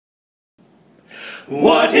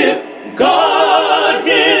What if God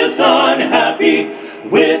is unhappy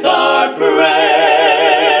with our praise?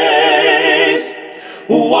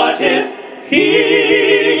 What if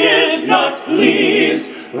He is not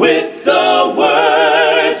pleased with the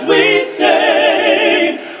words we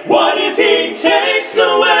say? What if He takes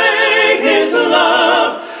away His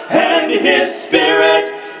love and His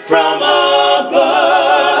Spirit from above?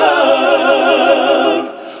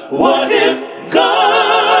 What if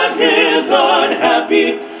God is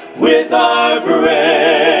unhappy with our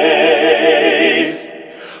praise?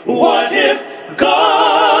 What if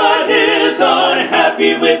God is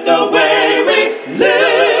unhappy with the way we live?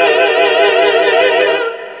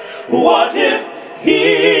 What if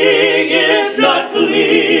He is not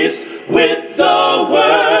pleased with the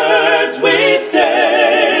words we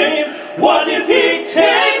say? What if He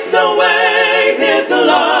takes away His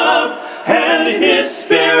love and His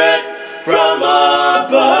Spirit from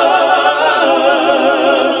above?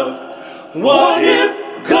 What if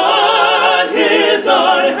God is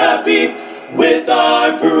unhappy with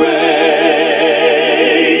our praise?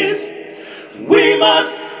 We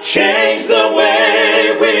must change the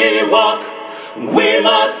way we walk. We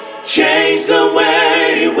must change the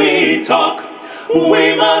way we talk.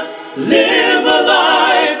 We must live a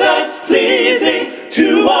life that's pleasing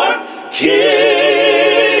to our King.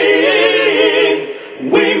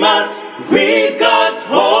 We must read God's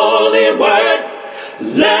holy word.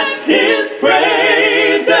 Let His praise